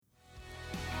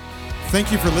Thank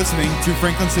you for listening to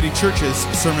Franklin City Church's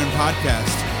Sermon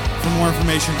Podcast. For more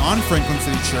information on Franklin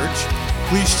City Church,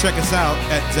 please check us out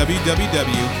at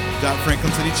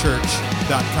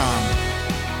www.franklincitychurch.com.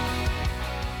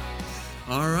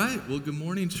 All right, well, good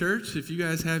morning, church. If you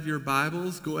guys have your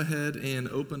Bibles, go ahead and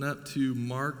open up to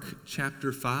Mark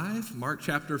chapter 5. Mark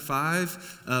chapter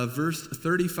 5, verse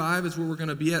 35 is where we're going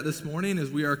to be at this morning as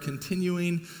we are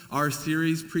continuing our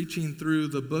series preaching through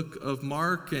the book of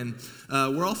Mark. And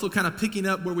we're also kind of picking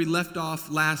up where we left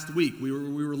off last week. We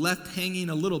were left hanging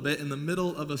a little bit in the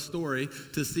middle of a story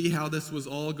to see how this was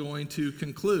all going to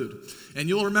conclude. And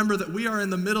you'll remember that we are in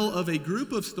the middle of a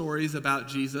group of stories about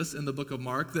Jesus in the book of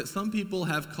Mark that some people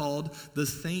have called the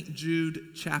St.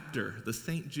 Jude chapter, the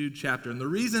St. Jude chapter. And the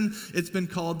reason it's been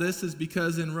called this is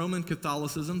because in Roman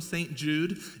Catholicism, St.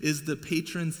 Jude is the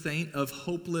patron saint of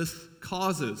hopeless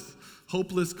causes.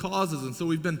 Hopeless causes. And so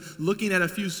we've been looking at a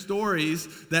few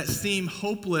stories that seem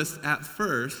hopeless at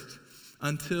first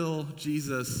until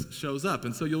Jesus shows up.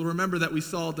 And so you'll remember that we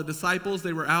saw the disciples,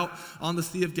 they were out on the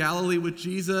Sea of Galilee with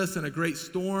Jesus, and a great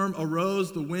storm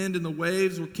arose. The wind and the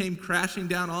waves came crashing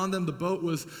down on them. The boat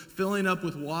was filling up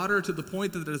with water to the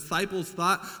point that the disciples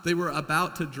thought they were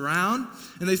about to drown.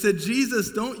 And they said,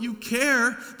 "Jesus, don't you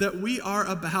care that we are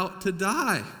about to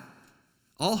die?"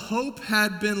 All hope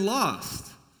had been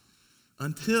lost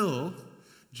until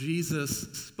Jesus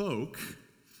spoke.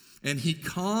 And he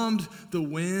calmed the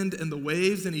wind and the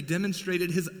waves, and he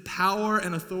demonstrated his power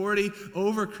and authority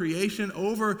over creation,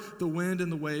 over the wind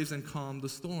and the waves, and calmed the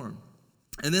storm.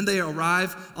 And then they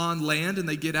arrive on land, and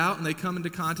they get out, and they come into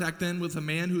contact then with a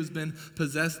man who has been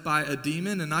possessed by a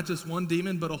demon, and not just one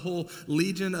demon, but a whole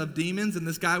legion of demons. And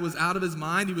this guy was out of his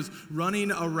mind. He was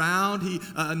running around.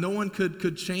 No one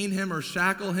could chain him or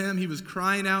shackle him. He was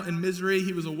crying out in misery.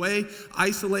 He was away,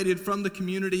 isolated from the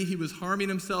community. He was harming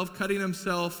himself, cutting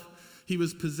himself. He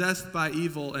was possessed by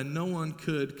evil, and no one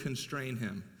could constrain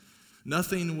him.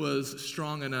 Nothing was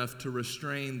strong enough to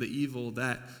restrain the evil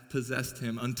that possessed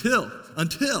him until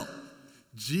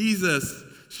Jesus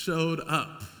showed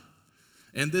up.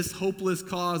 And this hopeless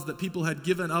cause that people had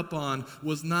given up on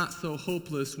was not so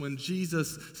hopeless when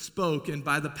Jesus spoke, and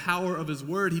by the power of his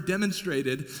word, he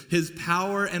demonstrated his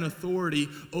power and authority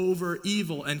over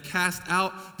evil and cast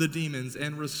out the demons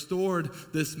and restored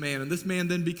this man. And this man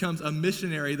then becomes a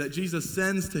missionary that Jesus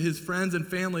sends to his friends and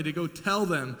family to go tell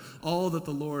them all that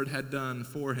the Lord had done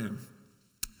for him.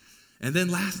 And then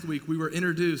last week, we were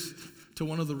introduced to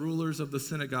one of the rulers of the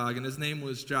synagogue, and his name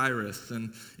was Jairus.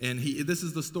 And this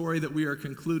is the story that we are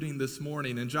concluding this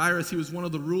morning. And Jairus, he was one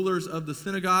of the rulers of the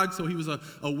synagogue, so he was a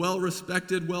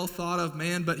well-respected, well-thought-of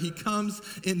man, but he comes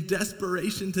in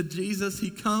desperation to Jesus. He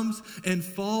comes and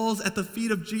falls at the feet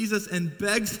of Jesus and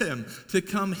begs him to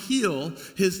come heal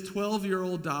his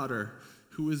 12-year-old daughter,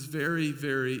 who is very,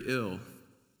 very ill.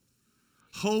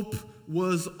 Hope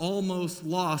was almost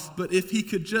lost, but if he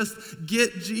could just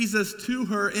get Jesus to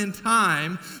her in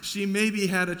time, she maybe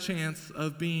had a chance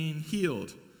of being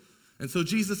healed. And so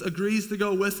Jesus agrees to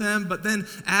go with him, but then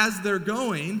as they're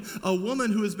going, a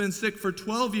woman who has been sick for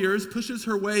 12 years pushes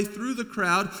her way through the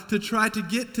crowd to try to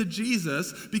get to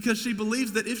Jesus because she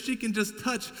believes that if she can just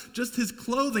touch just his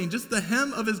clothing, just the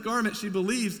hem of his garment, she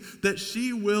believes that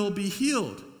she will be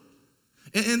healed.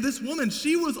 And this woman,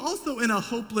 she was also in a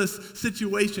hopeless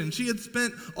situation. She had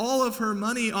spent all of her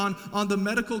money on the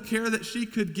medical care that she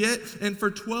could get, and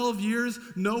for 12 years,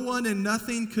 no one and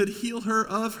nothing could heal her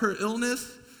of her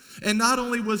illness. And not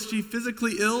only was she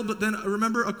physically ill, but then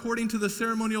remember, according to the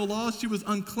ceremonial laws, she was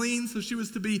unclean, so she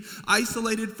was to be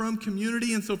isolated from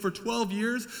community. And so for 12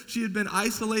 years, she had been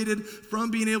isolated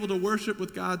from being able to worship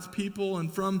with God's people and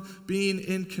from being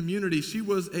in community. She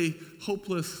was a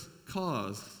hopeless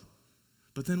cause.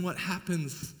 But then what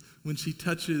happens when she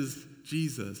touches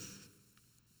Jesus?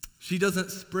 She doesn't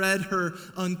spread her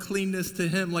uncleanness to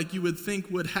him like you would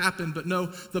think would happen, but no,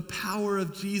 the power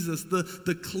of Jesus,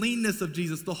 the cleanness of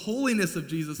Jesus, the holiness of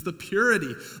Jesus, the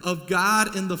purity of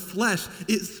God in the flesh,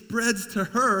 it spreads to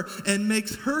her and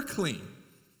makes her clean.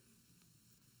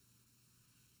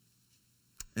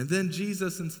 And then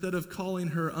Jesus, instead of calling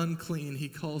her unclean, he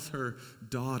calls her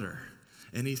daughter.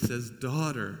 And he says,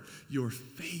 "Daughter, your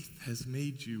faith has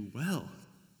made you well."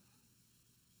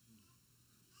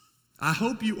 I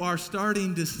hope you are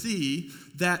starting to see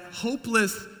that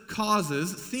hopeless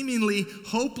causes, seemingly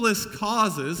hopeless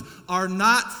causes, are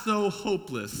not so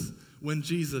hopeless when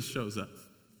Jesus shows up.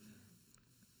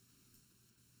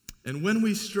 And when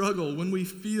we struggle, when we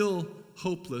feel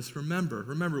hopeless,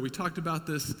 remember, we talked about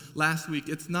this last week.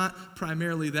 It's not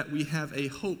primarily that we have a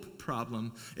hope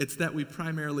problem. It's that we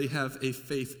primarily have a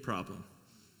faith problem.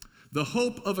 The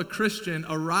hope of a Christian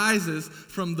arises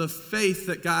from the faith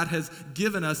that God has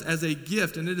given us as a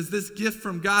gift. And it is this gift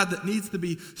from God that needs to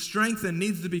be strengthened,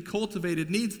 needs to be cultivated,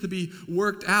 needs to be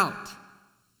worked out.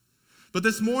 But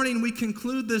this morning we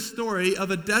conclude this story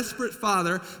of a desperate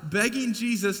father begging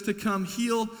Jesus to come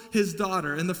heal his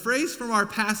daughter. And the phrase from our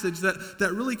passage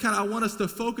that really I want us to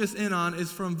focus in on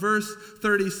is from verse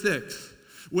 36.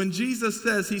 When Jesus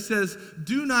says, he says,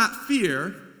 "Do not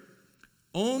fear,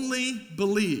 only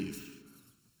believe."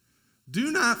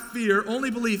 Do not fear, only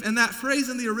believe. And that phrase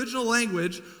in the original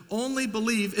language, only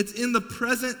believe, it's in the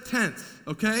present tense,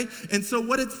 okay? And so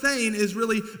what it's saying is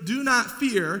really, do not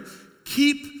fear,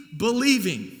 keep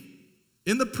believing.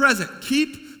 In the present,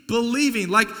 keep believing.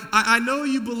 Like, I know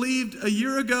you believed a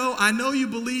year ago. I know you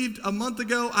believed a month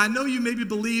ago. I know you maybe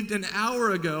believed an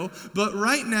hour ago. But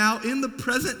right now, in the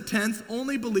present tense,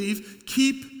 only believe,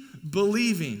 keep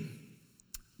believing.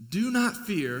 Do not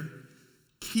fear,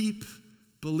 keep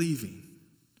believing.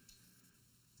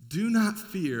 Do not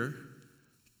fear,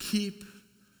 keep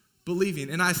believing.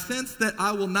 And I sense that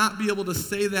I will not be able to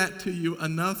say that to you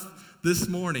enough this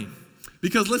morning.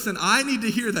 Because listen, I need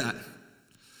to hear that.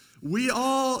 We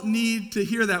all need to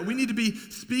hear that. We need to be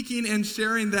speaking and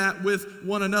sharing that with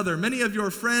one another. Many of your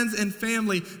friends and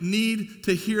family need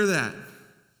to hear that.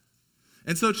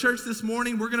 And so, church, this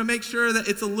morning, we're going to make sure that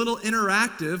it's a little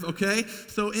interactive, okay?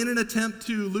 So in an attempt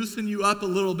to loosen you up a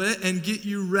little bit and get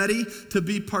you ready to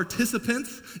be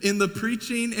participants in the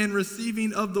preaching and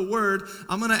receiving of the word,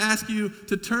 I'm going to ask you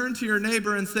to turn to your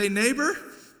neighbor and say, "Neighbor,"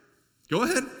 go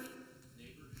ahead.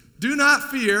 "Neighbor. Do not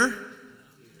fear.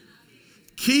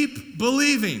 Keep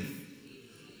believing."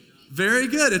 Very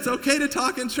good. It's okay to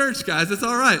talk in church, guys. It's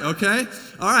all right, okay?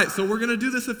 All right, so we're going to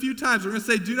do this a few times. We're going to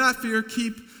say, "Do not fear,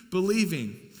 keep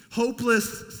believing."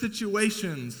 Hopeless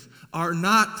situations are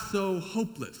not so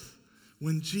hopeless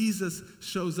when Jesus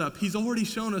shows up. He's already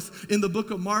shown us in the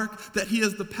book of Mark that he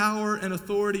has the power and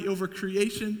authority over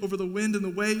creation, over the wind and the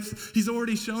waves. He's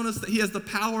already shown us that he has the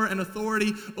power and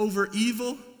authority over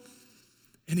evil.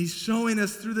 And he's showing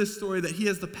us through this story that he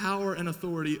has the power and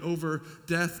authority over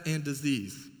death and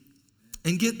disease.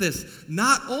 And get this,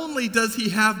 not only does he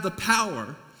have the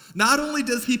power, not only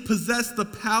does he possess the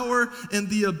power and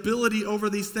the ability over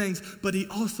these things, but he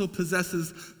also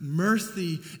possesses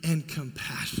mercy and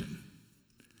compassion.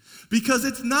 Because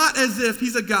it's not as if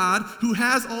he's a God who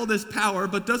has all this power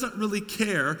but doesn't really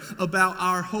care about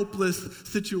our hopeless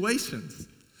situations.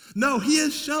 No, he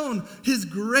has shown his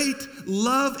great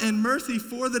love and mercy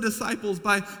for the disciples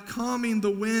by calming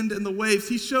the wind and the waves.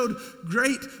 He showed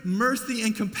great mercy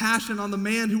and compassion on the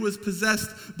man who was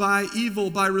possessed by evil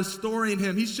by restoring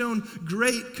him. He's shown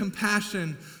great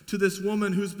compassion to this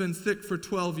woman who's been sick for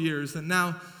 12 years. And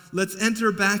now let's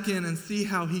enter back in and see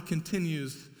how he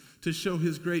continues to show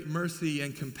his great mercy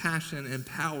and compassion and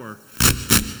power.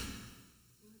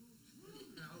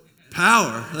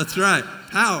 Power, that's right,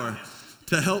 power.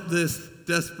 To help this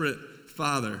desperate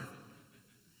father.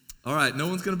 All right, no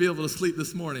one's going to be able to sleep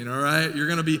this morning, all right? I'm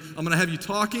going to have you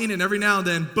talking, and every now and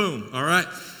then, boom, all right?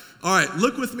 All right,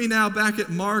 look with me now back at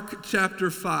Mark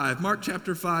chapter 5. Mark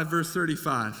chapter 5, verse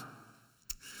 35.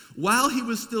 While he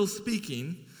was still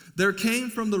speaking, there came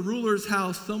from the ruler's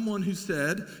house someone who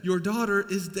said, "Your daughter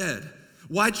is dead.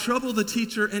 Why trouble the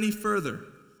teacher any further?"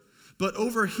 But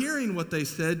overhearing what they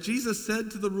said, Jesus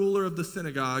said to the ruler of the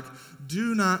synagogue,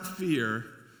 "Do not fear,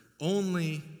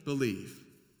 only believe."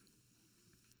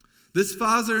 This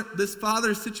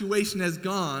father's situation has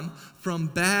gone from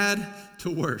bad to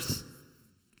worse.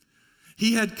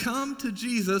 He had come to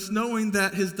Jesus knowing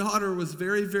that his daughter was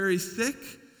very, very sick,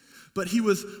 but he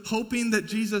was hoping that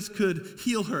Jesus could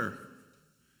heal her.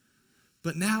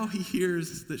 But now he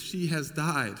hears that she has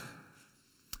died.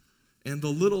 And the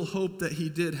little hope that he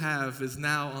did have is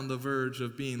now on the verge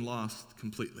of being lost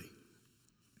completely.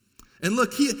 And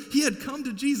look, he had come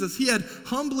to Jesus. He had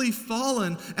humbly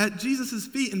fallen at Jesus'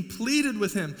 feet and pleaded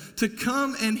with him to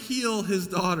come and heal his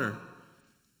daughter.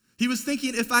 He was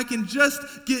thinking, if I can just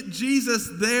get Jesus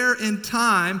there in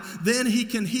time, then he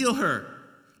can heal her.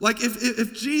 Like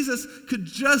if Jesus could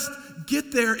just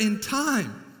get there in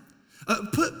time.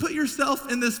 Put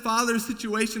yourself in this father's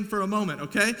situation for a moment,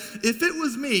 okay? If it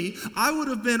was me, I would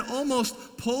have been almost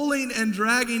pulling and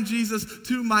dragging Jesus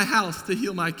to my house to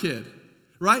heal my kid,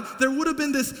 right? There would have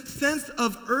been this sense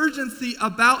of urgency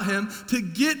about him to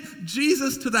get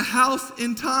Jesus to the house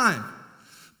in time.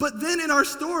 But then in our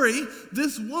story,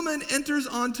 this woman enters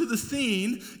onto the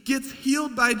scene, gets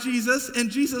healed by Jesus, and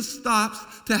Jesus stops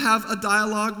to have a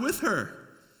dialogue with her.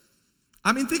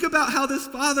 I mean, think about how this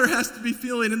father has to be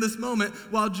feeling in this moment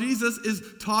while Jesus is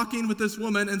talking with this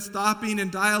woman and stopping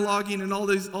and dialoguing and all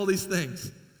these things.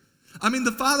 I mean,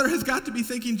 the father has got to be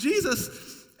thinking,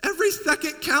 Jesus, every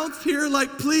second counts here. Like,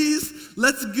 please,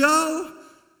 let's go.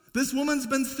 This woman's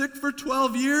been sick for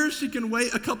 12 years. She can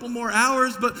wait a couple more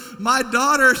hours, but my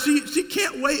daughter, she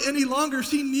can't wait any longer.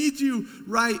 She needs you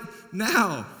right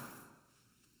now.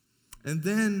 And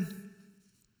then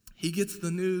he gets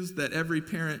the news that every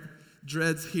parent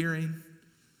dreads hearing.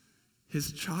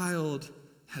 His child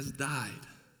has died.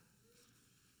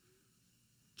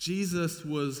 Jesus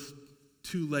was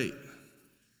too late.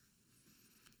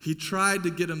 He tried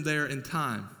to get him there in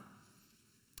time,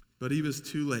 but he was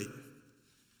too late.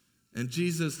 And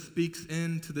Jesus speaks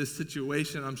into this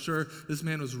situation. I'm sure this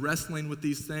man was wrestling with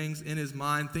these things in his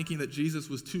mind, thinking that Jesus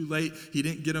was too late. He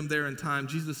didn't get him there in time.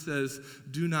 Jesus says,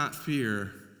 do not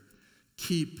fear,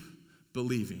 keep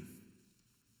believing.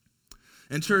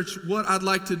 And church, what I'd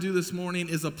like to do this morning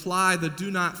is apply the do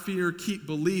not fear, keep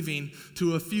believing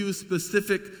to a few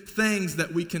specific things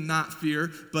that we cannot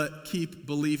fear, but keep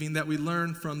believing that we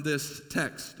learn from this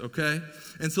text, okay?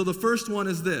 And so the first one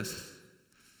is this.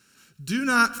 Do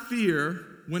not fear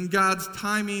when God's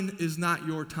timing is not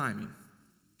your timing.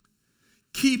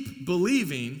 Keep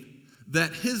believing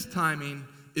that his timing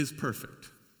is perfect.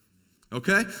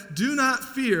 Okay? Do not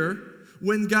fear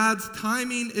when God's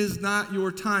timing is not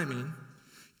your timing.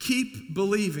 Keep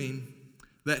believing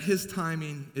that his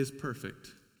timing is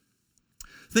perfect.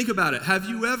 Think about it. Have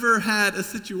you ever had a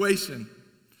situation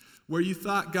where you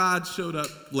thought God showed up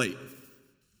late?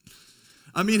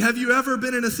 I mean, have you ever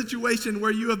been in a situation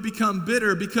where you have become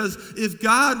bitter because if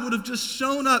God would have just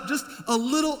shown up just a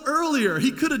little earlier,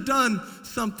 he could have done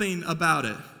something about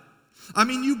it? I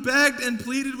mean, you begged and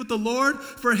pleaded with the Lord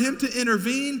for him to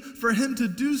intervene, for him to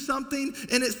do something,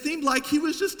 and it seemed like he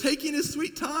was just taking his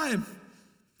sweet time.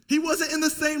 He wasn't in the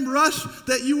same rush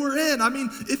that you were in. I mean,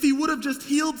 if he would have just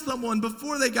healed someone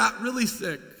before they got really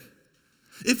sick,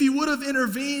 if he would have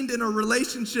intervened in a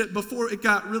relationship before it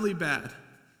got really bad,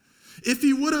 if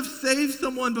he would have saved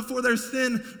someone before their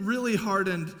sin really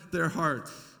hardened their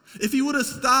hearts, if he would have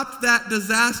stopped that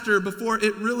disaster before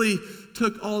it really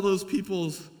took all those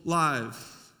people's lives.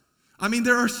 I mean,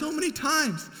 there are so many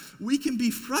times we can be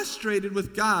frustrated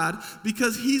with God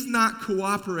because he's not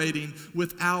cooperating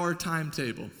with our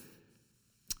timetable.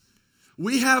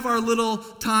 We have our little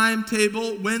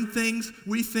timetable when things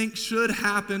we think should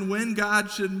happen, when God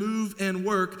should move and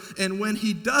work, and when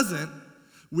he doesn't,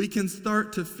 we can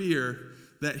start to fear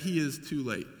that he is too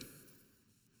late.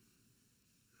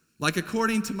 Like,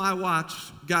 according to my watch,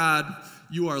 God,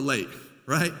 you are late,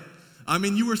 right? I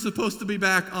mean, you were supposed to be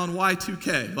back on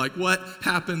Y2K. Like, what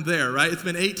happened there, right? It's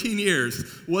been 18 years.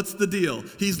 What's the deal?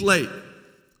 He's late.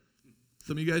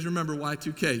 Some of you guys remember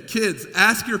Y2K. Kids,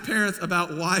 ask your parents about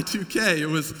Y2K. It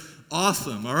was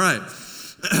awesome. All right.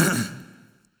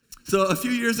 So a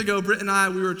few years ago, Britt and I,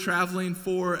 we were traveling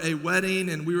for a wedding,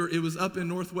 and it was up in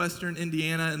northwestern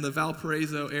Indiana in the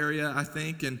Valparaiso area, I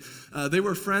think, and they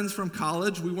were friends from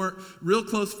college. We weren't real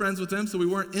close friends with them, so we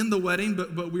weren't in the wedding,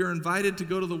 but we were invited to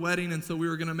go to the wedding, and so we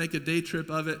were going to make a day trip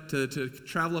of it to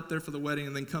travel up there for the wedding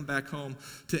and then come back home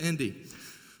to Indy.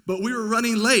 But we were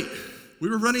running late.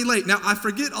 Now, I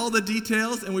forget all the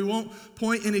details, and we won't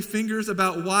point any fingers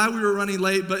about why we were running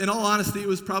late, but in all honesty, it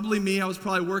was probably me. I was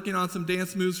probably working on some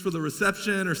dance moves for the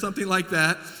reception or something like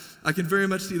that. I can very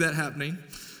much see that happening.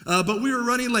 But we were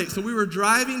running late, so we were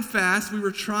driving fast. We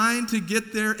were trying to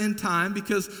get there in time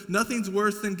because nothing's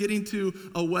worse than getting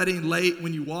to a wedding late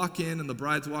when you walk in and the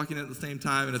bride's walking in at the same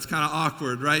time, and it's kind of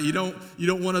awkward, right? You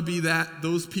don't want to be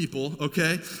those people,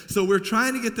 okay? So we're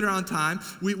trying to get there on time.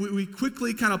 We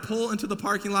quickly kind of pull into the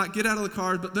parking lot, get out of the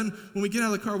car, but then when we get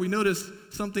out of the car, we notice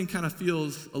something kind of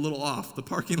feels a little off. The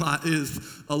parking lot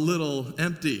is a little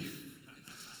empty.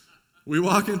 We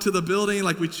walk into the building,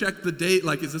 like we check the date,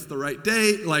 like is this the right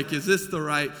date? Like is this the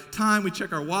right time? We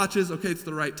check our watches, okay, it's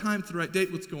the right time, it's the right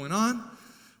date, what's going on?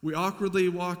 We awkwardly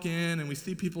walk in and we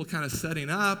see people kind of setting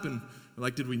up and we're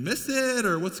like, did we miss it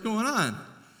or what's going on?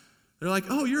 They're like,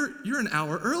 oh, you're an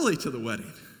hour early to the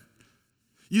wedding.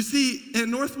 You see, in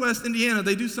Northwest Indiana,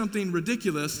 they do something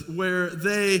ridiculous where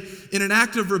they, in an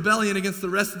act of rebellion against the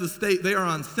rest of the state, they are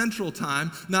on Central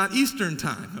Time, not Eastern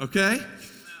Time, okay?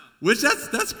 Which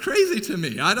that's crazy to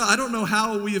me. I don't know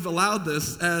how we've allowed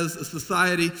this as a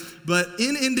society, but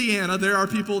in Indiana, there are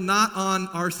people not on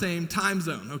our same time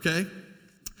zone, okay?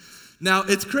 Now,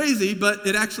 it's crazy, but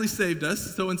it actually saved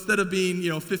us. So instead of being,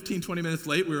 15, 20 minutes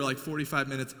late, we were like 45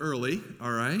 minutes early,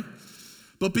 all right?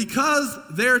 But because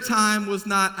their time was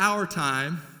not our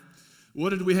time,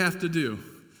 what did we have to do?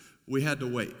 We had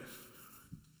to wait.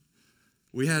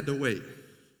 We had to wait.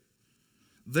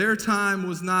 Their time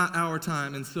was not our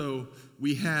time, and so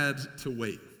we had to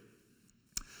wait.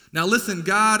 Now listen,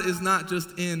 God is not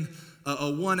just in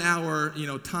a 1 hour,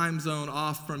 time zone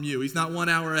off from you. He's not 1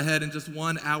 hour ahead and just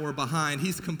 1 hour behind.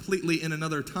 He's completely in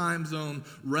another time zone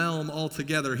realm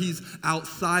altogether. He's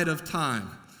outside of time.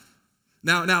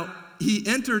 Now he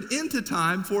entered into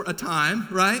time for a time,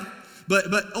 right?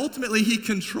 But ultimately he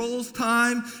controls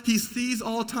time, he sees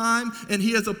all time, and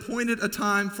he has appointed a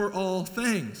time for all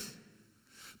things.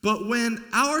 But when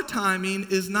our timing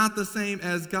is not the same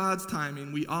as God's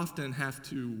timing, we often have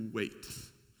to wait.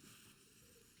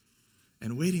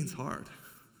 And waiting's hard.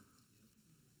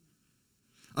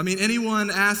 I mean, anyone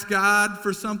ask God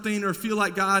for something or feel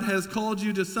like God has called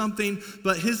you to something,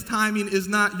 but his timing is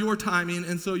not your timing,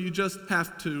 and so you just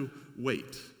have to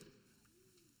wait.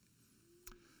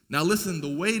 Now listen,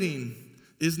 the waiting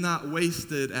is not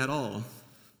wasted at all.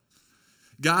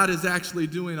 God is actually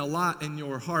doing a lot in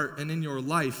your heart and in your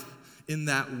life in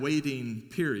that waiting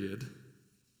period.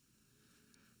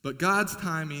 But God's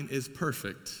timing is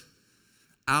perfect.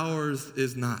 Ours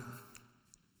is not.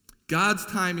 God's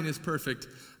timing is perfect.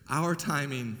 Our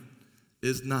timing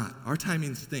is not. Our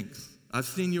timing stinks. I've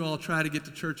seen you all try to get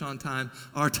to church on time.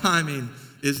 Our timing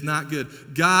is not good.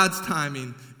 God's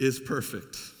timing is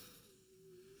perfect.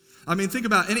 I mean, think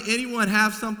about it. Anyone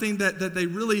have something that they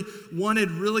really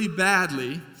wanted really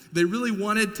badly, they really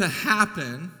wanted to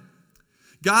happen.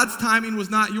 God's timing was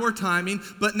not your timing,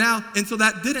 but now, and so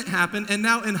that didn't happen, and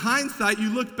now in hindsight, you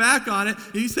look back on it,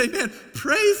 and you say, man,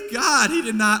 praise God, he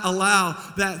did not allow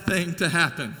that thing to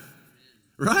happen,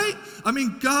 right? I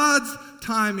mean, God's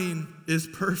timing is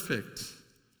perfect.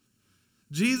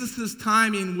 Jesus'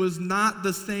 timing was not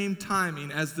the same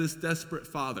timing as this desperate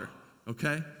father,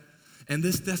 okay? And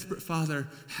this desperate father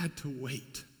had to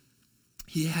wait.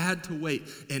 He had to wait,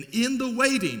 and in the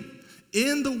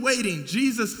waiting,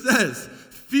 Jesus says,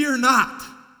 fear not.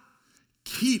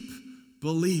 Keep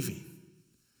believing.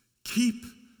 Keep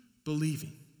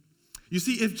believing. You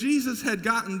see, if Jesus had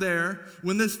gotten there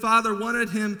when this father wanted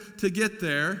him to get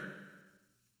there,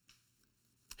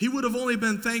 he would have only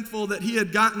been thankful that he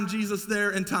had gotten Jesus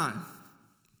there in time.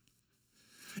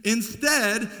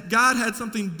 Instead, God had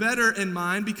something better in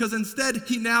mind, because instead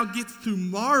he now gets to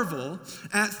marvel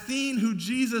at seeing who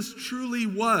Jesus truly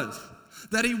was.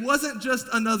 That he wasn't just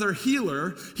another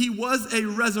healer, he was a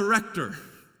resurrector.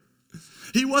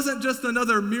 He wasn't just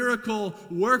another miracle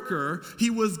worker, he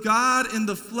was God in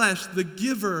the flesh, the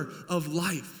giver of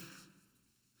life.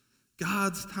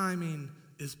 God's timing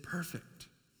is perfect.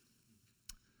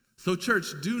 So church,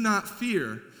 do not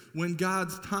fear when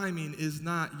God's timing is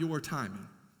not your timing.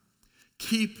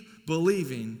 Keep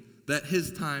believing that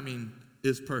his timing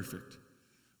is perfect.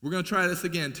 We're going to try this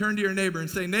again. Turn to your neighbor and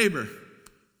say, neighbor,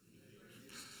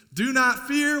 do not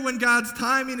fear when God's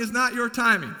timing is not your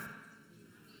timing.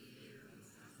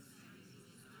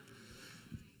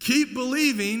 Keep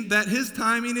believing that his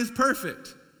timing is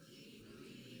perfect.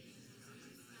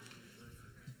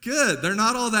 Good. They're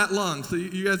not all that long, so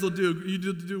you guys will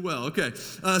do well. Okay.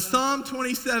 Psalm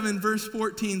 27, verse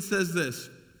 14 says this.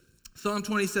 Psalm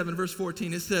 27, verse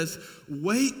 14, it says,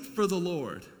 wait for the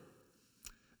Lord.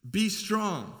 Be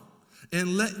strong,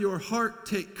 and let your heart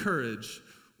take courage.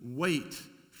 Wait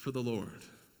for the Lord.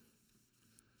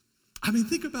 I mean,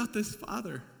 think about this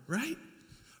father, right?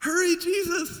 Hurry,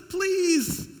 Jesus,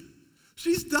 please.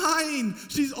 She's dying.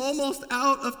 She's almost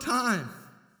out of time.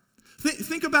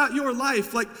 Think about your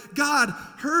life. Like, God,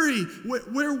 hurry.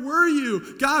 Where were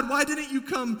you? God, why didn't you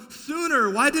come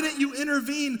sooner? Why didn't you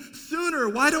intervene sooner?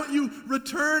 Why don't you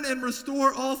return and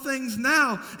restore all things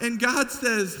now? And God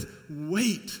says,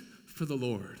 wait for the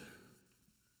Lord.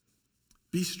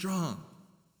 Be strong.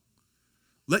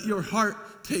 Let your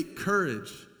heart take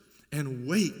courage and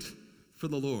wait for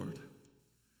the Lord.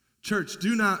 Church,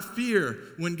 do not fear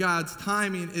when God's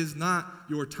timing is not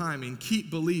your timing. Keep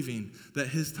believing that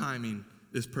his timing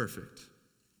is perfect.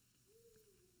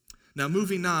 Now,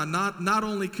 moving on, not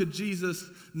only could Jesus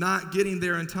not getting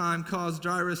there in time cause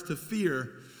Jairus to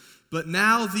fear, but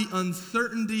now the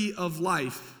uncertainty of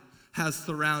life has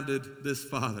surrounded this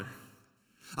father.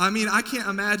 I mean, I can't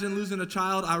imagine losing a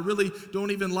child. I really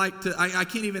don't even like to, I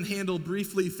can't even handle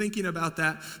briefly thinking about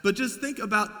that. But just think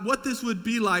about what this would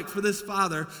be like for this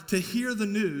father to hear the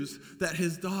news that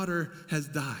his daughter has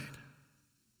died.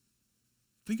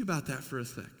 Think about that for a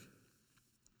sec.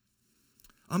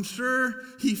 I'm sure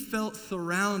he felt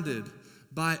surrounded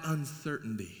by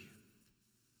uncertainty.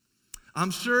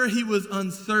 I'm sure he was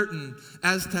uncertain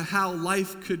as to how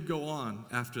life could go on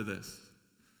after this.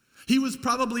 He was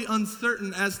probably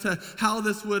uncertain as to how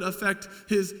this would affect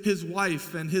his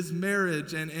wife and his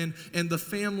marriage and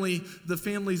the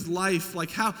family's life. Like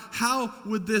how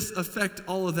would this affect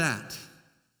all of that?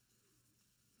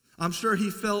 I'm sure he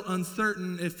felt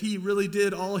uncertain if he really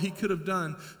did all he could have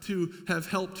done to have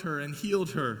helped her and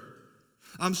healed her.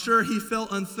 I'm sure he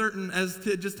felt uncertain as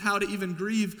to just how to even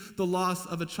grieve the loss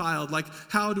of a child. Like,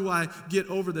 how do I get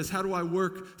over this? How do I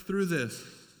work through this?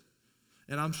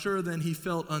 And I'm sure then he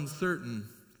felt uncertain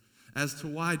as to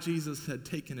why Jesus had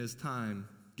taken his time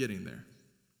getting there.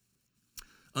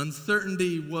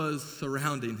 Uncertainty was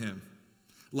surrounding him,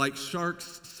 like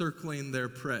sharks circling their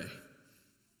prey.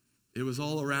 It was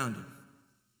all around him.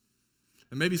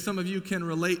 And maybe some of you can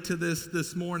relate to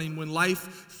this morning when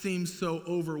life seems so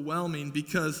overwhelming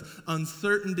because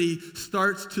uncertainty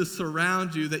starts to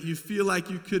surround you that you feel like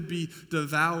you could be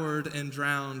devoured and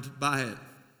drowned by it.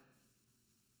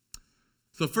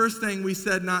 So first thing we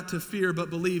said not to fear but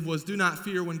believe was do not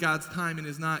fear when God's timing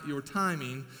is not your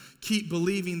timing. Keep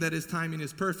believing that his timing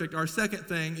is perfect. Our second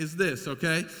thing is this,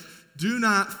 okay? Do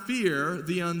not fear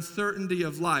the uncertainty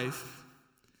of life.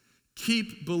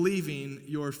 Keep believing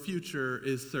your future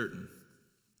is certain.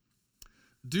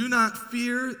 Do not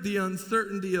fear the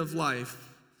uncertainty of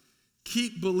life.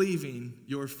 Keep believing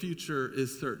your future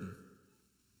is certain.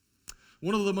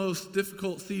 One of the most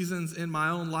difficult seasons in my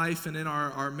own life and in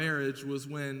our marriage was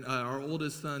when our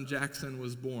oldest son, Jackson,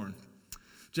 was born.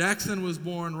 Jackson was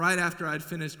born right after I'd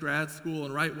finished grad school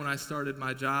and right when I started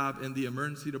my job in the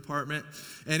emergency department.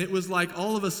 And it was like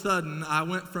all of a sudden I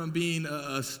went from being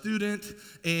a student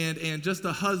and just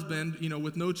a husband,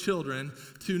 with no children,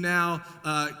 to now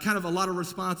kind of a lot of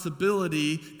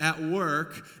responsibility at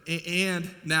work and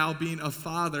now being a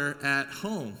father at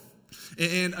home.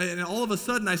 And all of a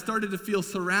sudden, I started to feel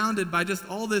surrounded by just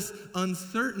all this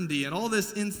uncertainty and all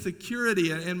this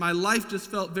insecurity, and my life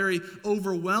just felt very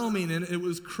overwhelming, and it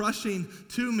was crushing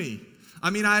to me. I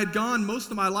mean, I had gone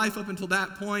most of my life up until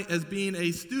that point as being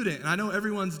a student, and I know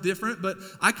everyone's different, but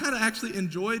I kind of actually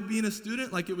enjoyed being a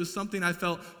student. Like, it was something I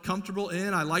felt comfortable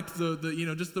in. I liked the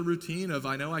just the routine of,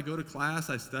 I know I go to class,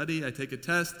 I study, I take a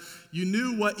test. You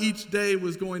knew what each day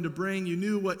was going to bring. You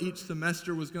knew what each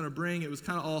semester was going to bring. It was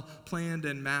kind of all planned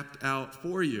and mapped out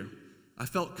for you. I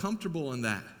felt comfortable in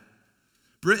that.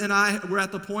 Britt and I were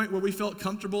at the point where we felt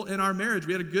comfortable in our marriage.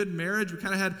 We had a good marriage. We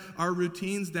kind of had our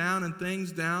routines down and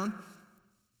things down.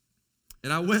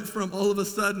 And I went from all of a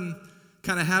sudden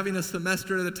kind of having a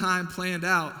semester at a time planned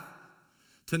out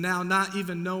to now not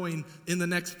even knowing in the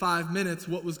next 5 minutes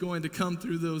what was going to come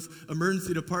through those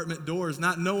emergency department doors,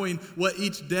 not knowing what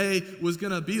each day was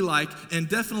going to be like, and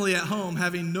definitely at home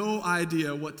having no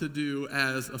idea what to do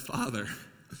as a father.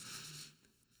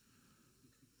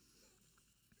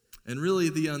 And really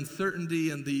the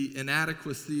uncertainty and the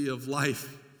inadequacy of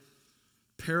life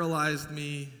paralyzed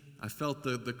me. I felt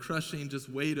the crushing just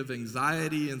weight of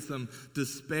anxiety and some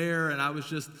despair, and I was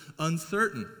just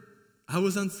uncertain. I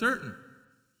was uncertain.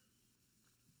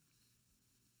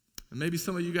 And maybe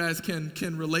some of you guys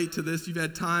can relate to this. You've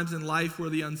had times in life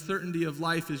where the uncertainty of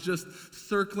life is just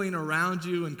circling around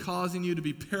you and causing you to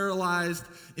be paralyzed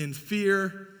in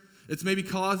fear. It's maybe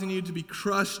causing you to be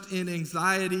crushed in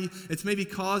anxiety. It's maybe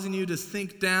causing you to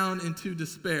sink down into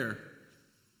despair.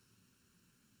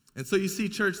 And so you see,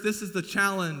 church, this is the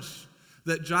challenge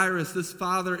that Jairus, this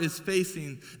father, is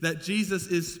facing, that Jesus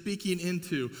is speaking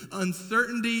into.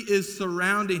 Uncertainty is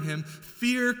surrounding him.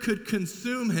 Fear could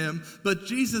consume him, but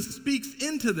Jesus speaks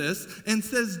into this and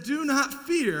says, do not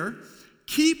fear,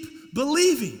 keep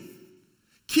believing.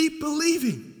 Keep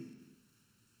believing.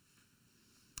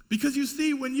 Because you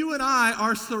see, when you and I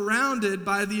are surrounded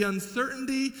by the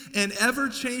uncertainty and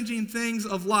ever-changing things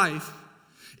of life,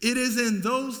 it is in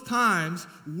those times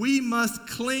we must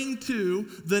cling to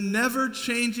the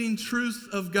never-changing truths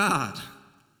of God.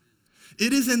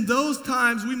 It is in those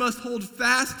times we must hold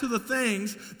fast to the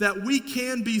things that we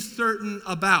can be certain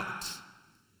about.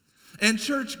 And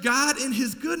church, God in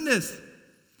his goodness,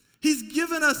 he's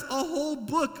given us a whole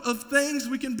book of things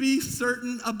we can be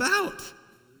certain about.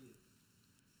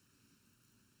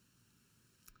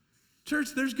 Church,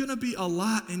 there's going to be a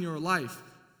lot in your life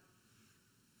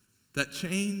that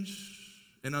change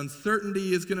and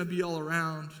uncertainty is going to be all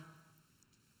around.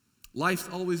 Life's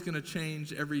always going to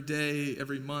change every day,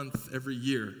 every month, every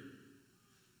year.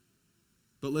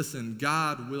 But listen,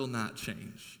 God will not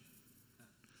change.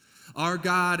 Our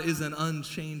God is an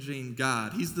unchanging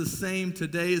God. He's the same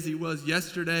today as he was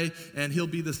yesterday, and he'll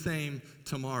be the same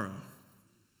tomorrow.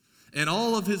 And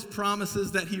all of his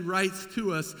promises that he writes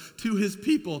to us, to his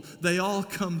people, they all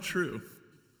come true.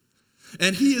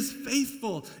 And he is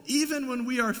faithful even when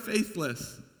we are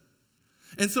faithless.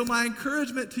 And so my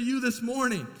encouragement to you this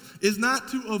morning is not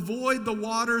to avoid the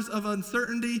waters of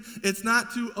uncertainty. It's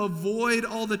not to avoid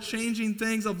all the changing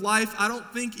things of life. I don't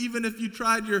think even if you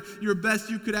tried your best,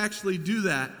 you could actually do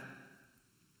that.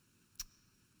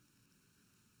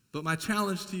 But my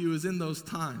challenge to you is in those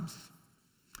times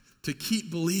to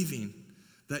keep believing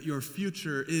that your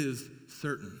future is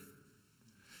certain.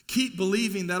 Keep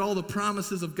believing that all the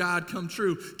promises of God come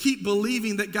true. Keep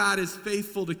believing that God is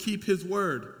faithful to keep his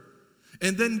word.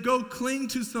 And then go cling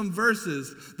to some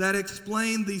verses that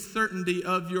explain the certainty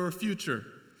of your future.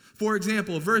 For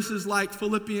example, verses like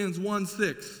Philippians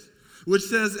 1:6, which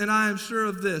says, "And I am sure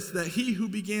of this, that he who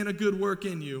began a good work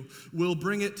in you will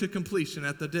bring it to completion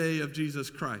at the day of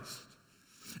Jesus Christ."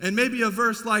 And maybe a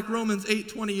verse like Romans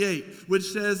 8:28,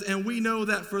 which says, "And we know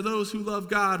that for those who love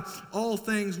God, all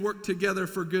things work together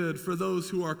for good for those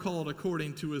who are called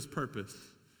according to his purpose."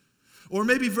 Or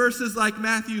maybe verses like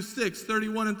Matthew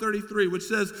 6:31 and 33, which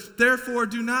says, "Therefore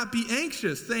do not be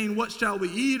anxious, saying, what shall we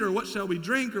eat, or what shall we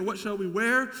drink, or what shall we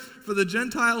wear? For the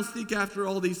Gentiles seek after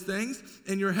all these things,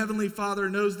 and your heavenly Father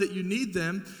knows that you need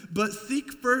them. But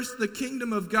seek first the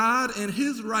kingdom of God and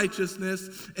his righteousness,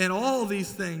 and all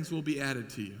these things will be added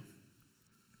to you."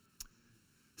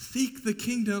 Seek the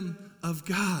kingdom of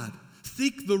God.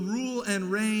 Seek the rule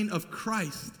and reign of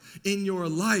Christ in your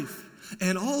life.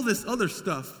 And all this other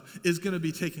stuff is going to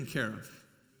be taken care of.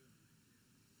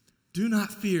 Do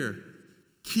not fear.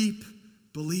 Keep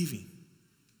believing.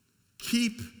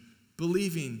 Keep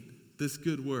believing this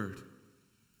good word.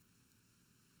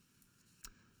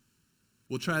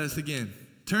 We'll try this again.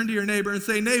 Turn to your neighbor and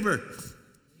say, "Neighbor,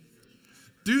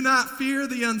 do not fear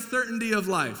the uncertainty of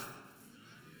life.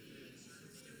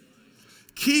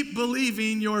 Keep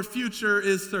believing your future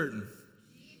is certain."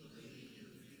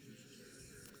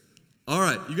 All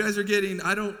right, you guys are getting,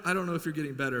 I don't know if you're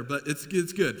getting better, but it's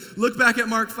good. Look back at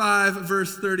Mark 5,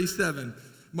 verse 37.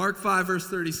 Mark 5, verse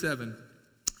 37.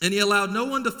 "And he allowed no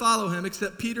one to follow him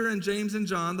except Peter and James and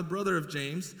John, the brother of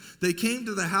James. They came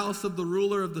to the house of the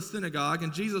ruler of the synagogue,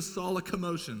 and Jesus saw a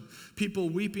commotion, people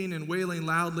weeping and wailing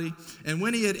loudly. And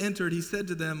when he had entered, he said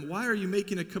to them, 'Why are you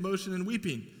making a commotion and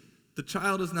weeping? The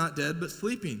child is not dead, but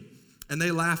sleeping.' And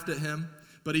they laughed at him.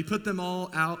 But he put them all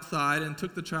outside and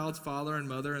took the child's father and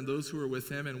mother and those who were with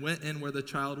him and went in where the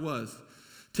child was.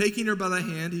 Taking her by the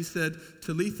hand, he said,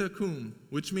 'Talitha cum,'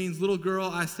 which means, 'Little girl,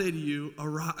 I say to you,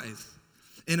 arise.'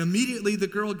 And immediately the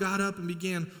girl got up and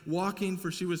began walking,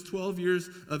 for she was 12 years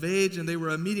of age, and they were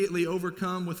immediately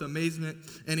overcome with amazement.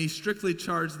 And he strictly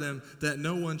charged them that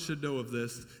no one should know of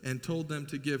this, and told them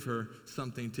to give her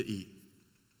something to eat."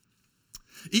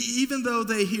 Even though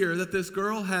they hear that this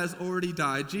girl has already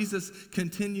died, Jesus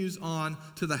continues on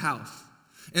to the house.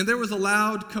 And there was a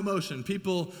loud commotion,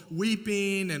 people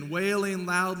weeping and wailing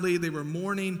loudly. They were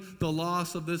mourning the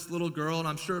loss of this little girl, and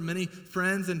I'm sure many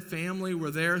friends and family were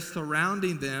there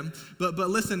surrounding them. But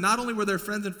listen, not only were there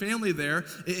friends and family there,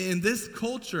 in this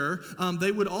culture,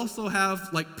 they would also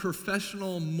have like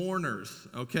professional mourners,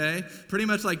 okay? Pretty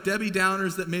much like Debbie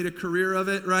Downers that made a career of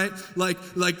it, right?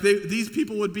 These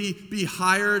people would be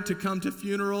hired to come to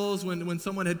funerals when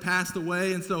someone had passed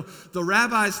away. And so the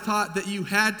rabbis taught that you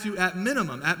had to, at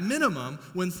minimum,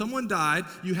 when someone died,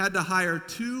 you had to hire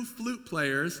 2 flute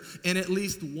players and at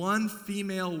least 1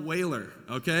 female wailer,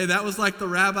 okay? That was like the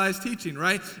rabbi's teaching,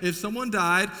 right? If someone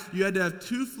died, you had to have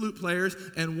 2 flute players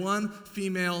and 1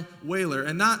 female wailer.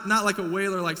 And not like a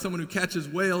wailer like someone who catches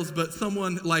whales, but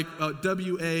someone like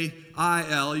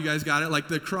W-A-I-L, you guys got it? Like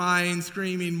the crying,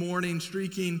 screaming, mourning,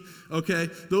 shrieking, okay?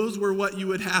 Those were what you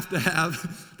would have to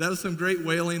have. That was some great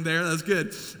wailing there. That's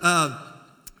good.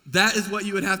 That is what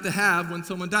you would have to have when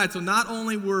someone died. So not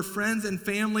only were friends and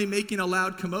family making a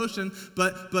loud commotion,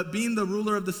 but being the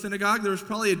ruler of the synagogue, there was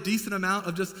probably a decent amount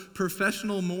of just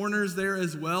professional mourners there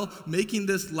as well, making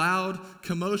this loud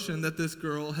commotion that this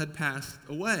girl had passed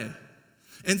away.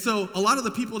 And so a lot of the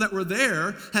people that were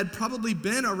there had probably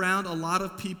been around a lot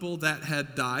of people that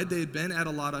had died. They had been at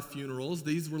a lot of funerals.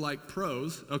 These were like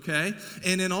pros, okay?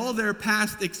 And in all their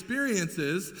past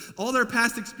experiences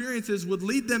would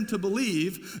lead them to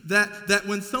believe that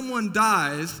when someone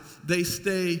dies, they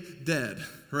stay dead,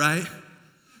 right?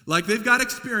 Like they've got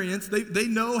experience. They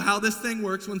know how this thing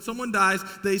works. When someone dies,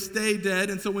 they stay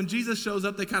dead. And so when Jesus shows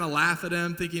up, they kind of laugh at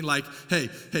him, thinking like, hey,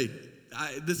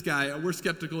 this guy, we're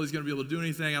skeptical he's going to be able to do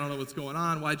anything. I don't know what's going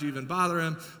on. Why'd you even bother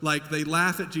him? Like they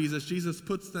laugh at Jesus. Jesus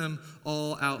puts them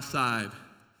all outside.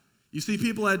 You see,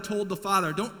 people had told the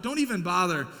father, don't even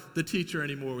bother the teacher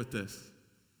anymore with this.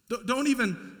 Don't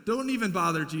even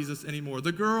bother Jesus anymore.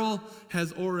 The girl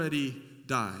has already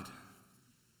died.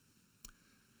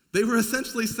 They were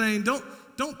essentially saying,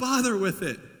 don't bother with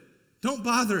it. Don't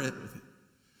bother it with it.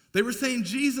 They were saying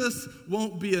Jesus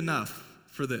won't be enough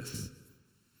for this.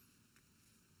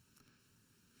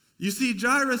 You see,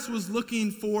 Jairus was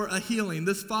looking for a healing.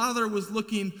 This father was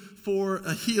looking for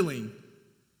a healing.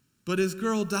 But his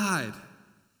girl died.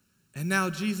 And now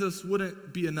Jesus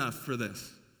wouldn't be enough for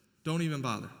this. Don't even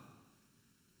bother.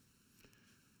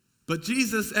 But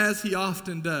Jesus, as he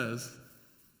often does,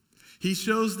 he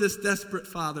shows this desperate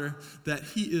father that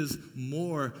he is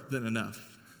more than enough.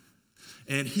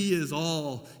 And he is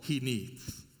all he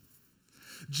needs.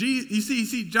 You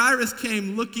see, Jairus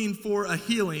came looking for a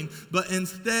healing, but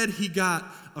instead he got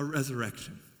a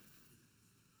resurrection.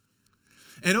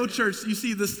 And church, you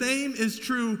see, the same is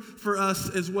true for us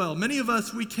as well. Many of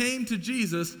us, we came to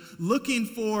Jesus looking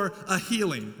for a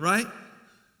healing, right?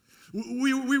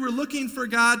 We were looking for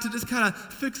God to just kind of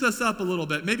fix us up a little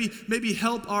bit. Maybe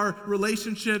help our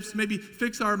relationships, maybe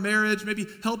fix our marriage, maybe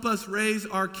help us raise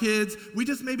our kids. We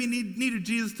just maybe needed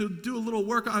Jesus to do a little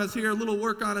work on us here, a little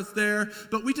work on us there,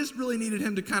 but we just really needed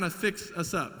him to kind of fix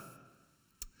us up.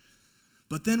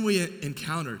 But then we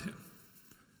encountered him.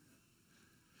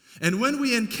 And when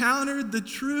we encountered the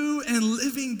true and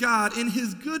living God in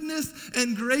his goodness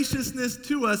and graciousness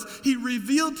to us, he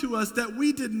revealed to us that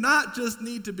we did not just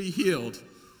need to be healed.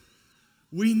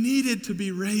 We needed to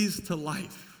be raised to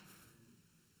life.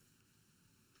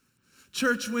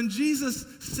 Church, when Jesus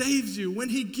saves you, when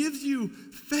he gives you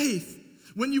faith,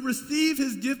 when you receive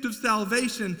his gift of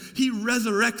salvation, he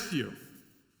resurrects you.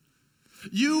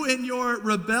 You in your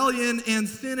rebellion and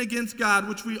sin against God,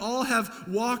 which we all have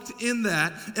walked in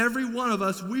that, every one of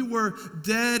us, we were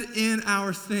dead in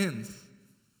our sins.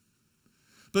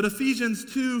 But Ephesians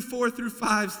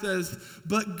 2:4-5 says,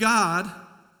 but God,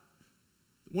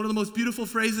 one of the most beautiful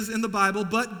phrases in the Bible,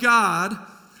 but God,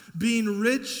 being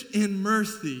rich in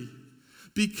mercy,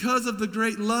 because of the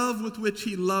great love with which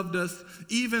he loved us,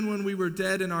 even when we were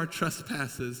dead in our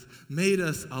trespasses, made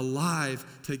us alive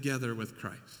together with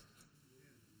Christ.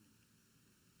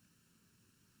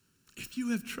 If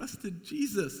you have trusted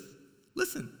Jesus,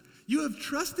 listen, you have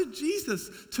trusted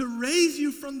Jesus to raise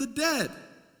you from the dead.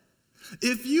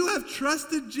 If you have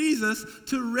trusted Jesus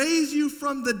to raise you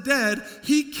from the dead,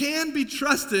 he can be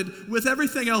trusted with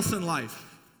everything else in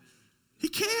life. He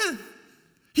can.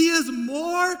 He is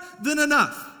more than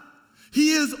enough.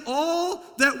 He is all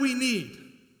that we need.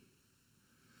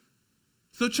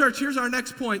 So, church, here's our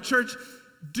next point. Church,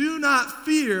 do not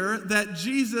fear that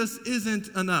Jesus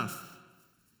isn't enough.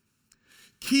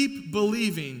 Keep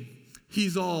believing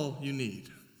he's all you need.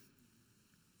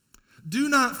 Do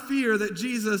not fear that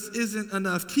Jesus isn't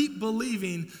enough. Keep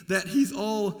believing that he's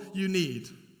all you need.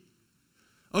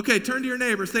 Okay, turn to your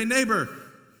neighbor. Say, neighbor,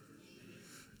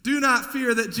 do not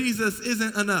fear that Jesus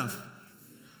isn't enough.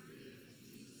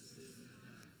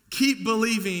 Keep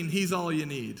believing he's all you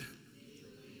need.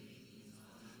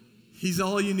 He's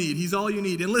all you need. He's all you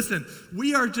need. And listen,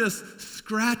 we are just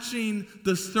scratching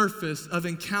the surface of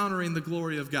encountering the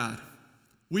glory of God.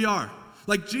 We are.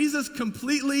 Like Jesus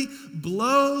completely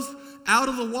blows out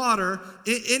of the water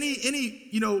any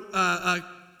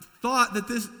thought that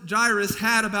this Jairus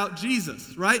had about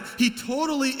Jesus, right? He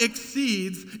totally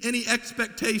exceeds any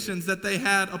expectations that they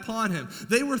had upon him.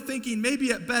 They were thinking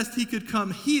maybe at best he could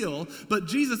come heal, but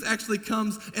Jesus actually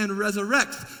comes and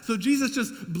resurrects. So Jesus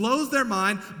just blows their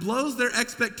mind, blows their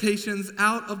expectations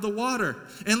out of the water.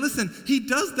 And listen, he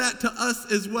does that to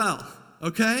us as well.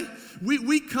 Okay?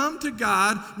 We come to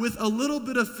God with a little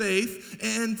bit of faith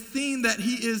and seeing that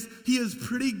he is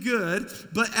pretty good,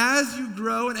 but as you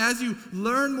grow and as you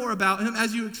learn more about him,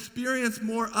 as you experience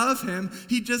more of him,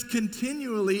 he just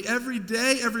continually, every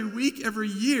day, every week, every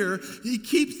year, he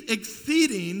keeps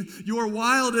exceeding your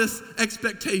wildest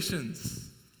expectations.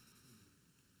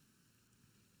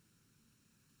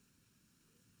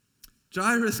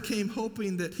 Jairus came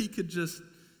hoping that he could just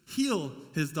heal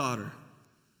his daughter.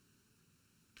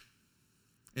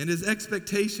 And his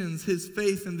expectations, his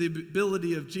faith in the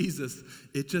ability of Jesus,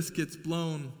 it just gets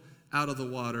blown out of the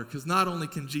water. Because not only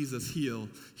can Jesus heal,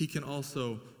 he can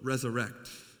also resurrect.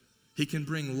 He can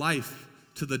bring life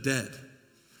to the dead.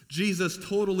 Jesus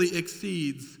totally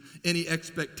exceeds any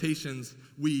expectations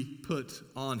we put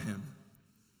on him.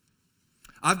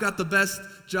 I've got the best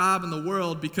job in the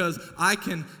world because I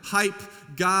can hype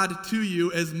God to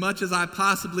you as much as I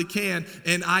possibly can.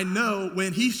 And I know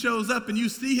when he shows up and you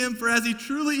see him for as he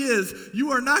truly is, you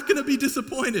are not going to be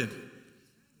disappointed.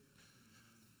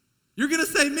 You're going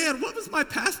to say, man, what was my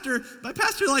pastor? My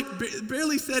pastor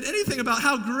barely said anything about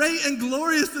how great and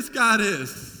glorious this God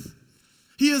is.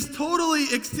 He has totally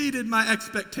exceeded my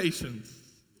expectations.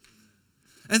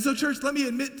 And so, church, let me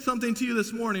admit something to you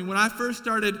this morning. When I first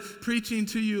started preaching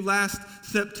to you last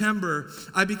September,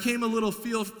 I became a little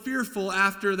fearful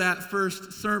after that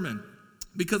first sermon.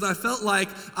 because I felt like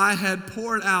I had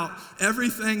poured out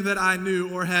everything that I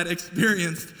knew or had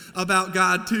experienced about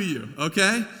God to you,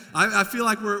 okay? I feel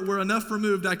like we're enough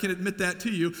removed, I can admit that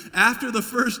to you. After the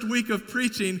first week of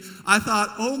preaching, I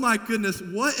thought, oh my goodness,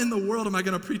 what in the world am I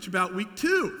going to preach about week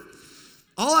 2?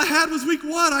 All I had was week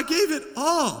 1. I gave it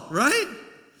all, right?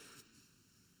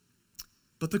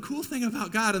 But the cool thing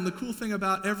about God and the cool thing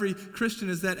about every Christian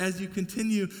is that as you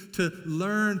continue to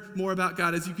learn more about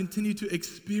God, as you continue to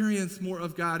experience more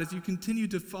of God, as you continue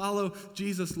to follow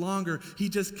Jesus longer, he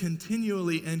just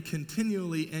continually and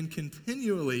continually and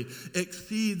continually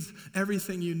exceeds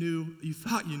everything you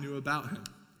thought you knew about him.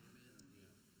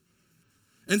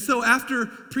 And so after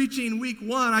preaching week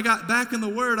 1, I got back in the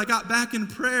Word, I got back in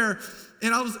prayer,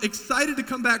 and I was excited to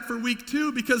come back for week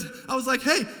 2 because I was like,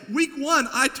 hey, week 1,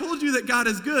 I told you that God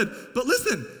is good. But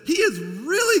listen, he is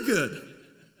really good,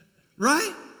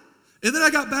 right? And then I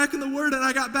got back in the Word and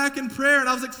I got back in prayer, and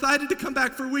I was excited to come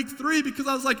back for week 3 because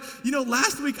I was like,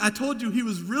 last week I told you he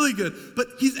was really good, but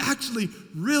he's actually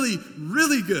really,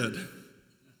 really good.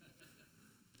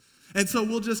 And so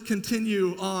we'll just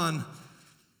continue on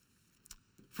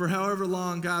for however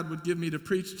long God would give me to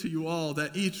preach to you all,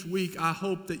 that each week I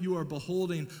hope that you are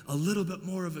beholding a little bit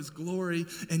more of his glory,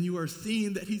 and you are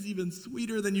seeing that he's even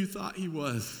sweeter than you thought he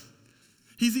was.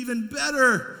 He's even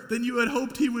better than you had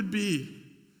hoped he would be.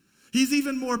 He's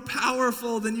even more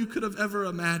powerful than you could have ever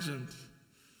imagined.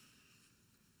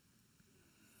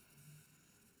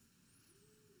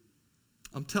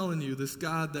 I'm telling you, this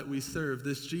God that we serve,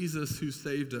 this Jesus who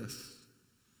saved us,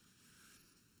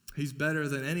 he's better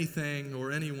than anything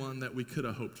or anyone that we could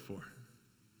have hoped for.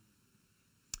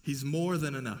 He's more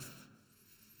than enough,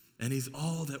 and he's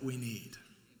all that we need.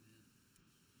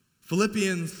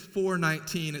 Philippians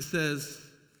 4:19, it says,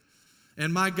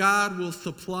 "And my God will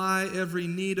supply every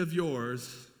need of yours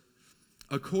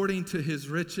according to his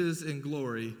riches and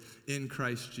glory in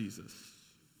Christ Jesus."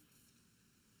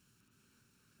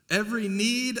 Every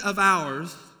need of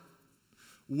ours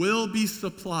will be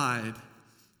supplied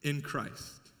in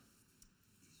Christ.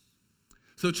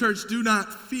 So church, do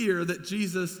not fear that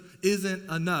Jesus isn't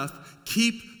enough.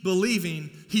 Keep believing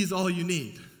he's all you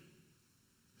need.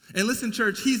 And listen,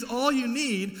 church, he's all you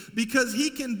need because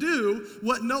he can do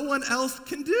what no one else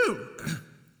can do.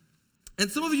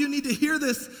 And some of you need to hear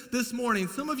this morning.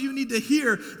 Some of you need to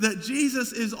hear that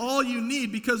Jesus is all you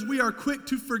need because we are quick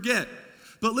to forget.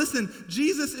 But listen,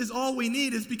 Jesus is all we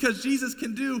need is because Jesus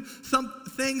can do some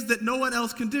things that no one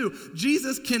else can do.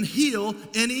 Jesus can heal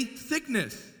any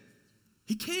sickness.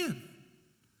 He can.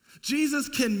 Jesus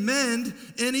can mend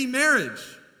any marriage.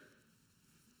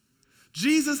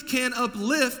 Jesus can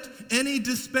uplift any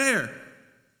despair.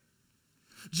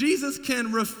 Jesus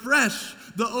can refresh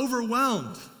the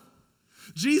overwhelmed.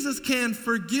 Jesus can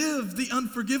forgive the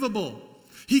unforgivable.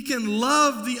 He can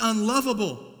love the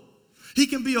unlovable. He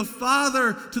can be a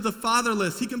father to the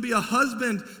fatherless. He can be a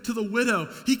husband to the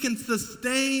widow. He can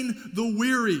sustain the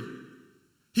weary.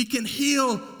 He can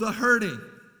heal the hurting.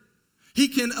 He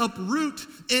can uproot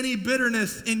any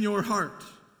bitterness in your heart.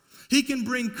 He can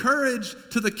bring courage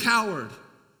to the coward.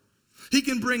 He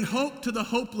can bring hope to the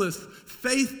hopeless,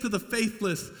 faith to the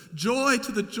faithless, joy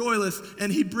to the joyless,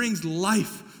 and he brings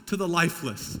life to the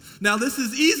lifeless. Now, this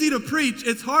is easy to preach.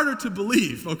 It's harder to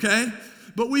believe, okay?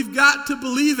 But we've got to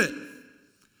believe it.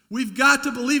 We've got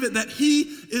to believe it, that he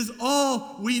is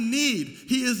all we need.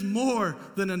 He is more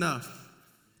than enough.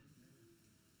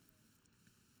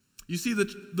 You see,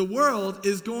 the world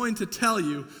is going to tell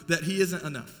you that he isn't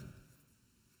enough.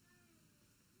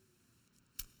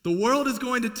 The world is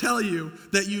going to tell you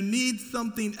that you need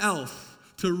something else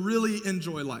to really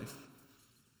enjoy life.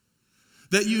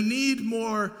 That you need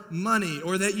more money,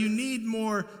 or that you need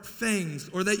more things,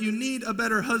 or that you need a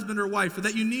better husband or wife, or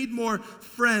that you need more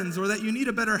friends, or that you need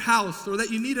a better house, or that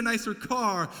you need a nicer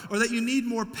car, or that you need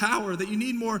more power, that you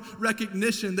need more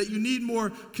recognition, that you need more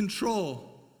control.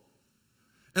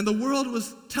 And the world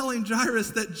was telling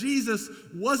Jairus that Jesus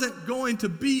wasn't going to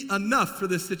be enough for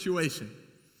this situation.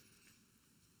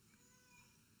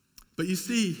 But you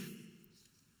see,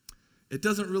 it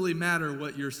doesn't really matter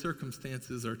what your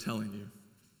circumstances are telling you,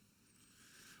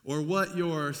 or what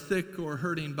your sick or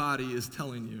hurting body is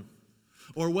telling you,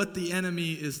 or what the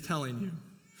enemy is telling you,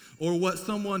 or what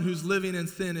someone who's living in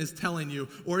sin is telling you,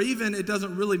 or even it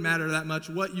doesn't really matter that much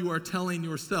what you are telling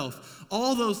yourself.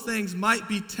 All those things might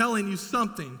be telling you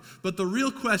something, but the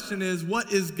real question is,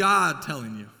 what is God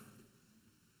telling you?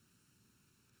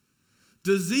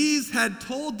 Disease had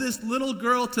told this little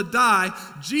girl to die.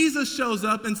 Jesus shows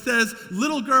up and says,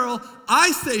 "Little girl,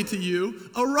 I say to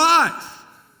you, arise."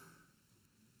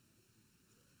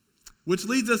 Which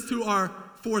leads us to our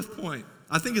fourth point.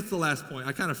 I think it's the last point.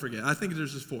 I kind of forget. I think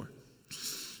there's just 4.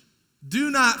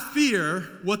 Do not fear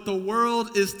what the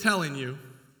world is telling you.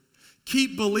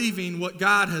 Keep believing what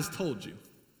God has told you.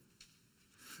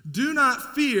 Do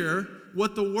not fear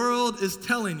what the world is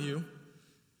telling you.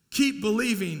 Keep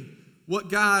believing what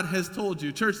God has told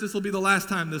you. Church, this will be the last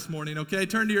time this morning, okay?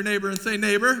 Turn to your neighbor and say,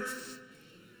 neighbor,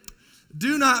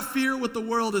 do not fear what the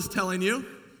world is telling you.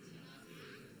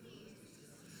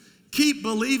 Keep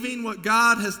believing what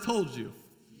God has told you.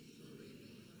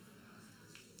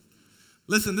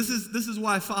 Listen, this is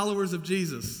why followers of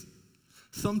Jesus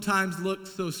sometimes look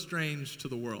so strange to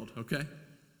the world, okay?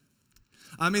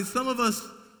 I mean, some of us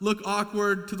look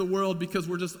awkward to the world because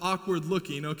we're just awkward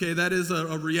looking, okay? That is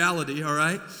a reality, all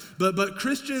right? But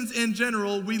Christians in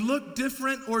general, we look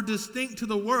different or distinct to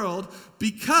the world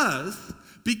because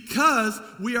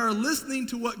we are listening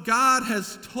to what God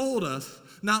has told us,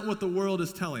 not what the world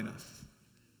is telling us.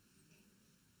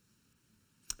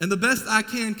 And the best I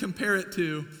can compare it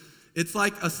to, it's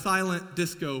like a silent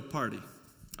disco party,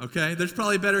 okay? There's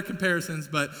probably better comparisons,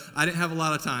 but I didn't have a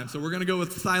lot of time, so we're going to go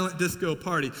with silent disco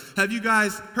party. Have you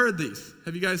guys heard these?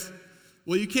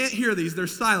 Well, you can't hear these, they're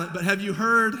silent, but have you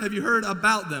heard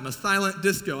about them, a silent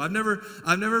disco? I've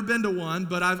never been to one,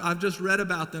 but I've just read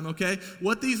about them, okay?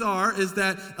 What these are is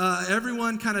that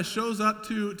everyone kind of shows up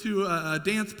to a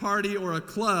dance party or a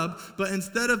club, but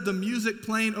instead of the music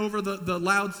playing over the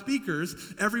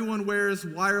loudspeakers, everyone wears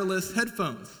wireless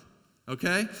headphones.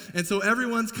 Okay? And so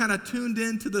everyone's kind of tuned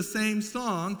into the same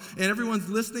song, and everyone's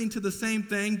listening to the same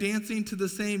thing, dancing to the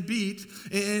same beat.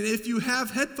 And if you have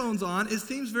headphones on, it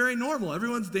seems very normal.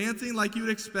 Everyone's dancing like you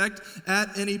would expect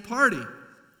at any party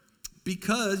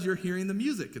because you're hearing the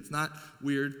music. It's not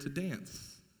weird to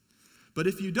dance. But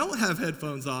if you don't have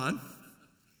headphones on,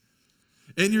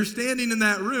 and you're standing in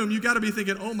that room, you got to be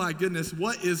thinking, oh my goodness,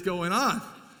 what is going on?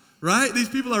 Right? These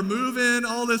people are moving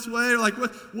all this way. Like,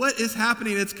 what is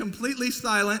happening? It's completely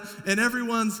silent, and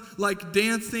everyone's like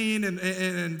dancing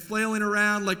and flailing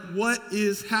around. Like, what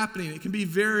is happening? It can be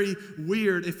very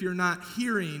weird if you're not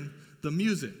hearing the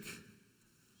music.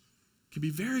 It can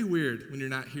be very weird when you're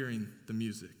not hearing the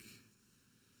music.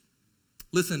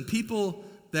 Listen, people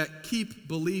that keep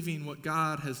believing what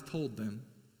God has told them,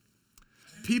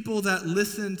 people that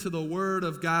listen to the word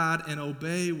of God and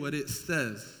obey what it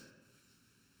says,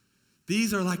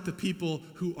 these are like the people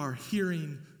who are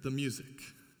hearing the music.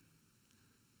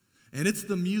 And it's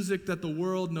the music that the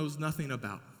world knows nothing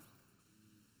about.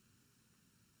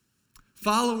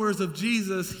 Followers of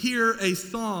Jesus hear a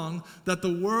song that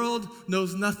the world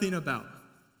knows nothing about.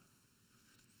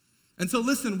 And so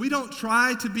listen, we don't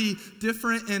try to be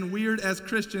different and weird as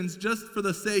Christians just for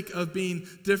the sake of being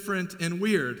different and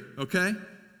weird, okay?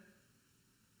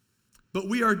 But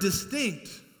we are distinct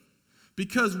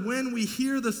because when we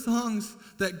hear the songs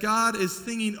that God is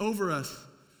singing over us,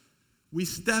 we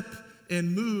step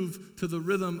and move to the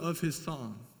rhythm of his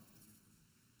song.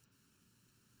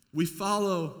 We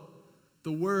follow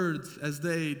the words as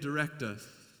they direct us.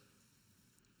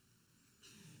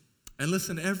 And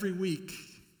listen, every week,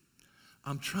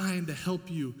 I'm trying to help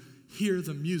you hear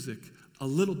the music a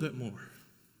little bit more.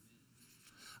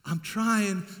 I'm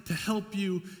trying to help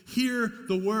you hear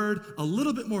the word a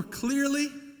little bit more clearly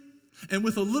and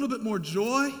with a little bit more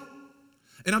joy.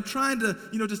 And I'm trying to,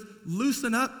 just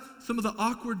loosen up some of the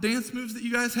awkward dance moves that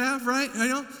you guys have, right?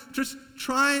 Just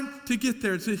trying to get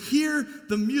there, to hear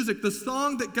the music, the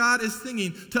song that God is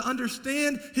singing, to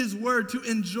understand his word, to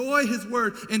enjoy his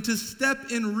word, and to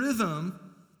step in rhythm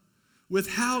with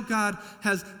how God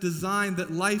has designed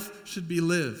that life should be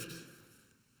lived.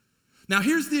 Now,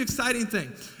 here's the exciting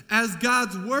thing. As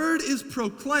God's word is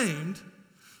proclaimed,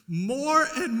 more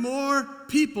and more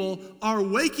people are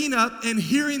waking up and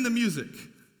hearing the music.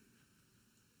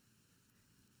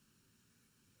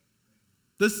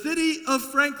 The city of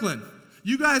Franklin,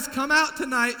 you guys come out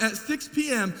tonight at 6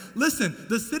 p.m. Listen,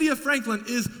 the city of Franklin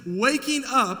is waking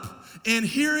up and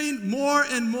hearing more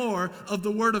and more of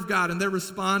the word of God, and they're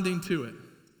responding to it.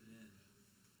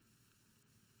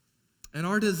 And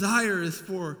our desire is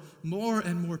for more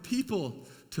and more people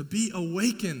to be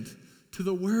awakened to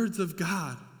the words of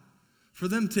God, for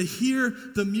them to hear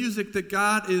the music that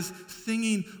God is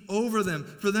singing over them,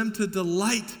 for them to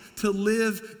delight to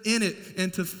live in it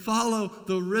and to follow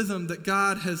the rhythm that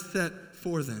God has set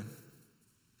for them.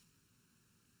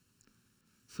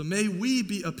 So may we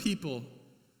be a people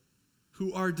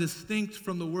who are distinct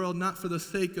from the world, not for the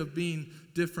sake of being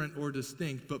different or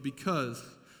distinct, but because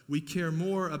we care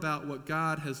more about what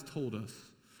God has told us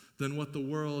than what the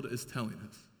world is telling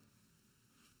us.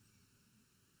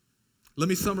 Let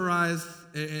me summarize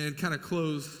and kind of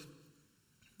close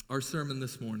our sermon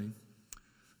this morning.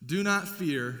 Do not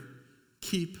fear,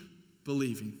 keep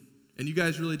believing. And you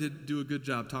guys really did do a good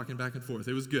job talking back and forth.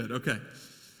 It was good. Okay.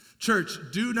 Church,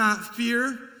 do not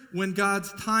fear when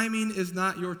God's timing is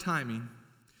not your timing.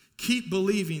 Keep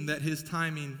believing that his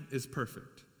timing is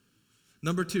perfect.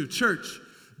 Number 2, church,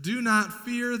 do not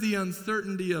fear the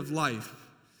uncertainty of life.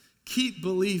 Keep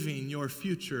believing your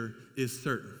future is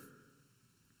certain.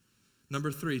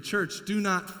 Number 3, church, do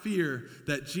not fear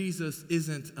that Jesus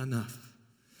isn't enough.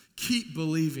 Keep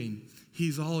believing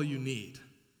he's all you need.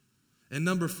 And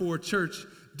number 4, church,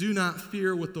 do not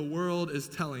fear what the world is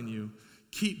telling you.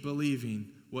 Keep believing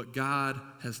what God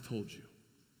has told you.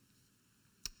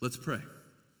 Let's pray.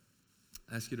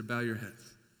 I ask you to bow your heads.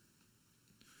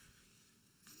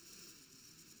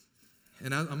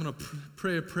 And I'm going to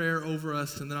pray a prayer over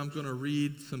us, and then I'm going to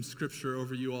read some scripture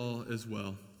over you all as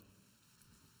well.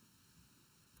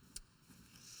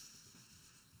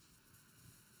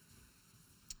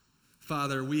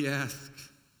 Father, we ask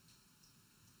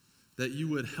that you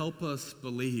would help us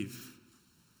believe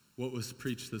what was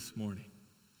preached this morning.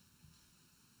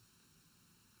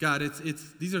 God,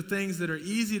 these are things that are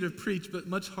easy to preach, but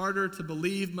much harder to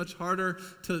believe, much harder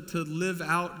to live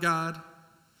out, God.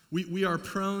 We are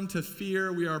prone to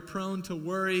fear. We are prone to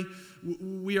worry.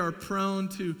 We are prone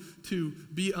to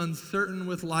be uncertain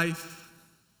with life.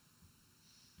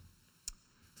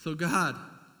 So God,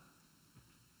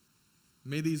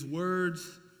 may these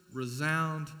words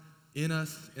resound in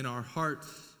us, in our hearts.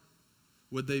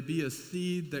 Would they be a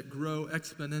seed that grow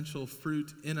exponential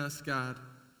fruit in us, God?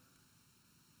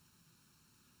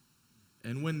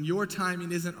 And when your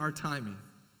timing isn't our timing,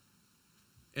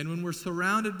 and when we're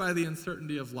surrounded by the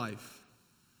uncertainty of life,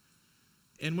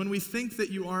 and when we think that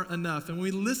you aren't enough, and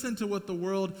we listen to what the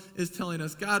world is telling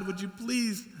us, God, would you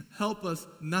please help us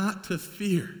not to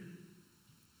fear,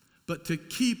 but to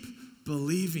keep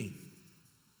believing.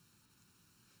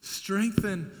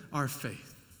 Strengthen our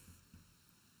faith.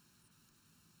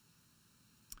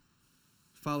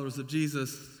 Followers of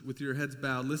Jesus, with your heads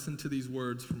bowed, listen to these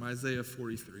words from Isaiah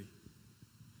 43.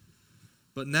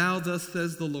 But now thus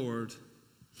says the Lord,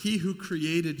 he who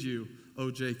created you,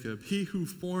 O Jacob, he who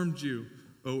formed you,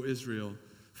 O Israel,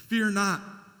 fear not,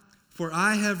 for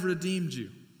I have redeemed you.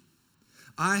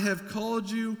 I have called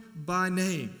you by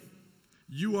name.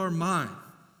 You are mine.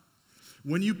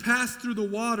 When you pass through the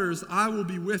waters, I will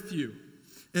be with you,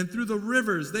 and through the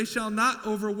rivers, they shall not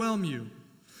overwhelm you.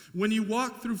 When you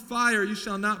walk through fire, you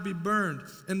shall not be burned,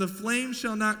 and the flame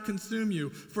shall not consume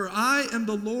you. For I am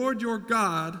the Lord your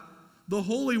God, the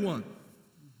Holy One.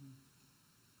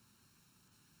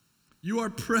 You are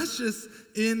precious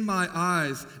in my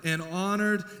eyes and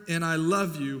honored, and I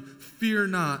love you. Fear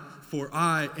not, for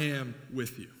I am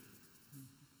with you.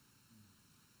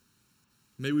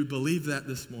 May we believe that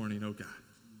this morning, oh God.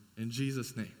 In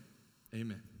Jesus' name,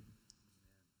 amen.